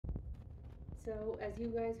So, as you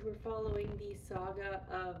guys who are following the saga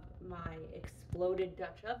of my exploded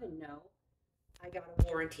Dutch oven know, I got a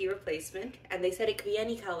warranty replacement, and they said it could be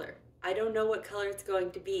any color. I don't know what color it's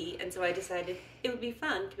going to be, and so I decided it would be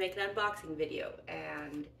fun to make an unboxing video,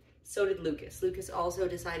 and so did Lucas. Lucas also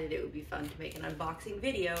decided it would be fun to make an unboxing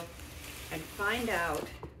video and find out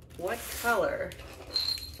what color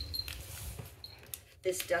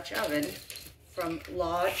this Dutch oven from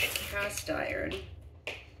Lodge Cast Iron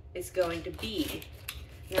is going to be.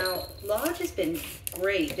 Now, Lodge has been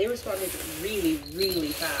great. They responded really, really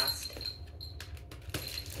fast.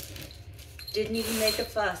 Didn't even make a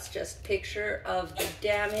fuss, just picture of the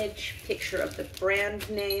damage, picture of the brand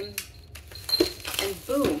name, and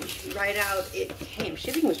boom, right out it came.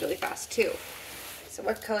 Shipping was really fast too. So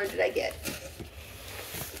what color did I get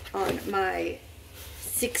on my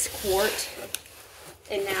 6-quart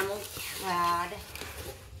Enamel-Clad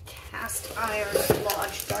cast iron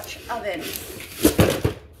Lodge Dutch oven?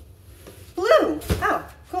 Blue! Oh,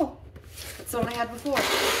 cool. That's the one I had before.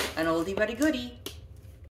 An oldie but a goodie.